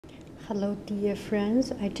Hello dear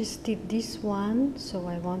friends, I just did this one, so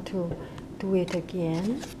I want to do it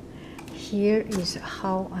again. Here is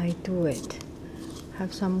how I do it.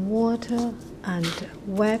 Have some water and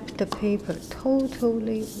wet the paper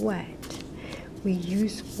totally wet. We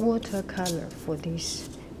use watercolor for this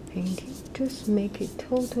painting. Just make it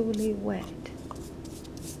totally wet.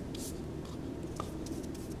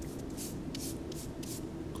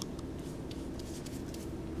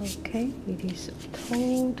 Okay, it is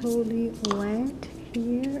totally wet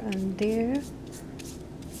here and there,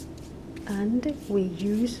 and we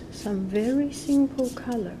use some very simple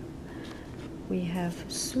color. We have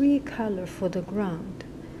 3 colors for the ground: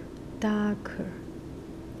 darker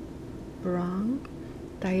brown,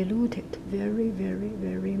 diluted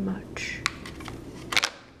very much.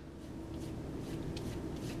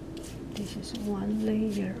 This is one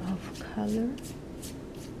layer of color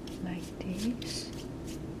like this.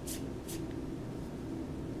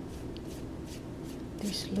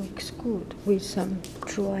 This looks good with some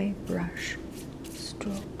dry brush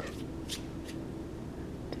stroke.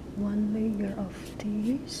 One layer of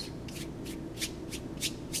this,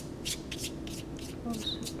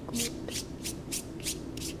 also good.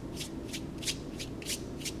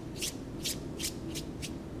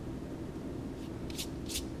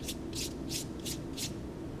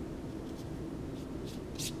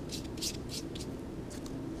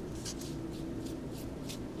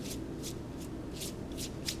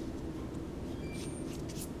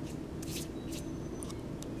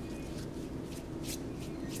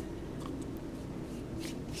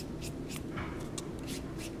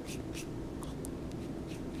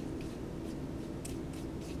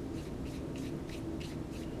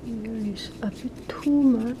 Here is a bit too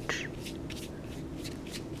much.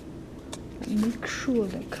 Make sure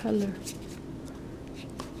the color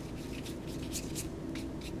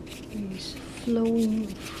is flowing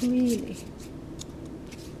freely.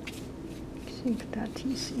 I think that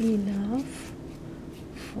is enough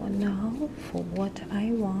for now for what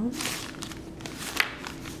I want.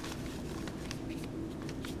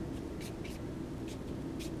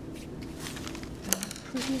 I'm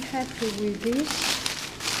pretty happy with this.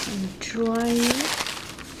 And dry it.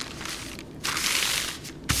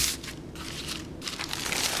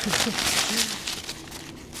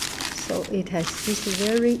 So it has this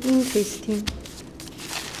very interesting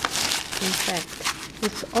effect.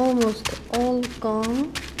 It's almost all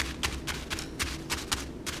gone.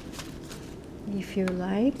 If you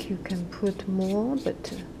like, you can put more, but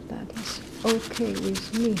that is okay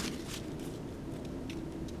with me.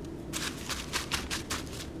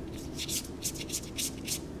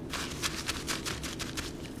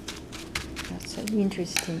 An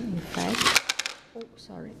interesting effect. Oh,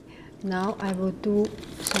 sorry. Now I will do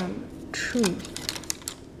some tree.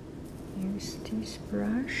 Use this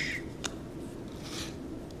brush.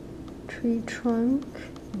 Tree trunk,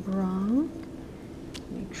 brown.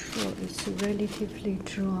 Make sure it's relatively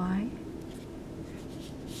dry.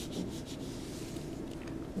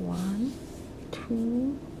 1,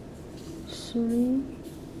 2, 3,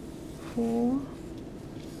 4,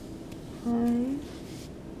 5.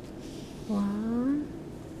 1,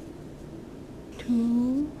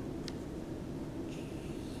 2,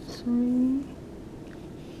 3,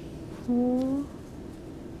 4,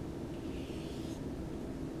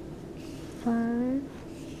 5.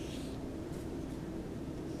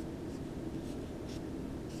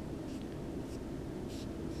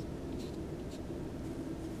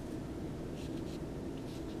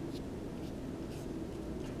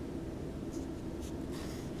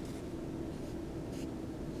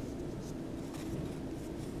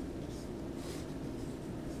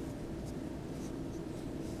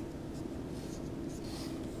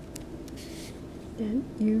 Then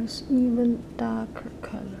use even darker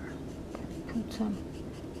color. Put some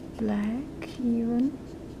black even.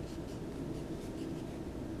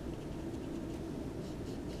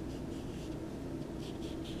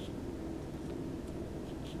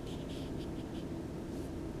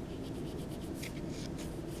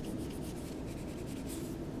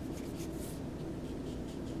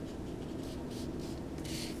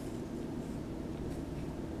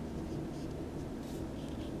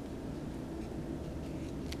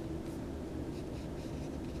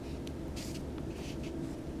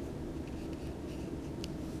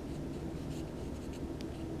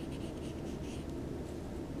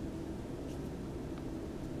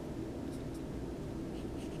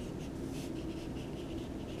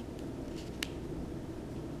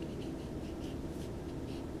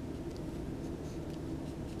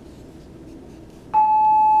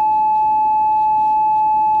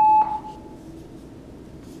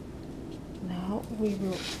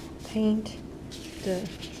 paint the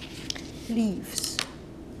leaves.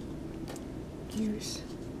 Use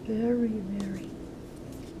very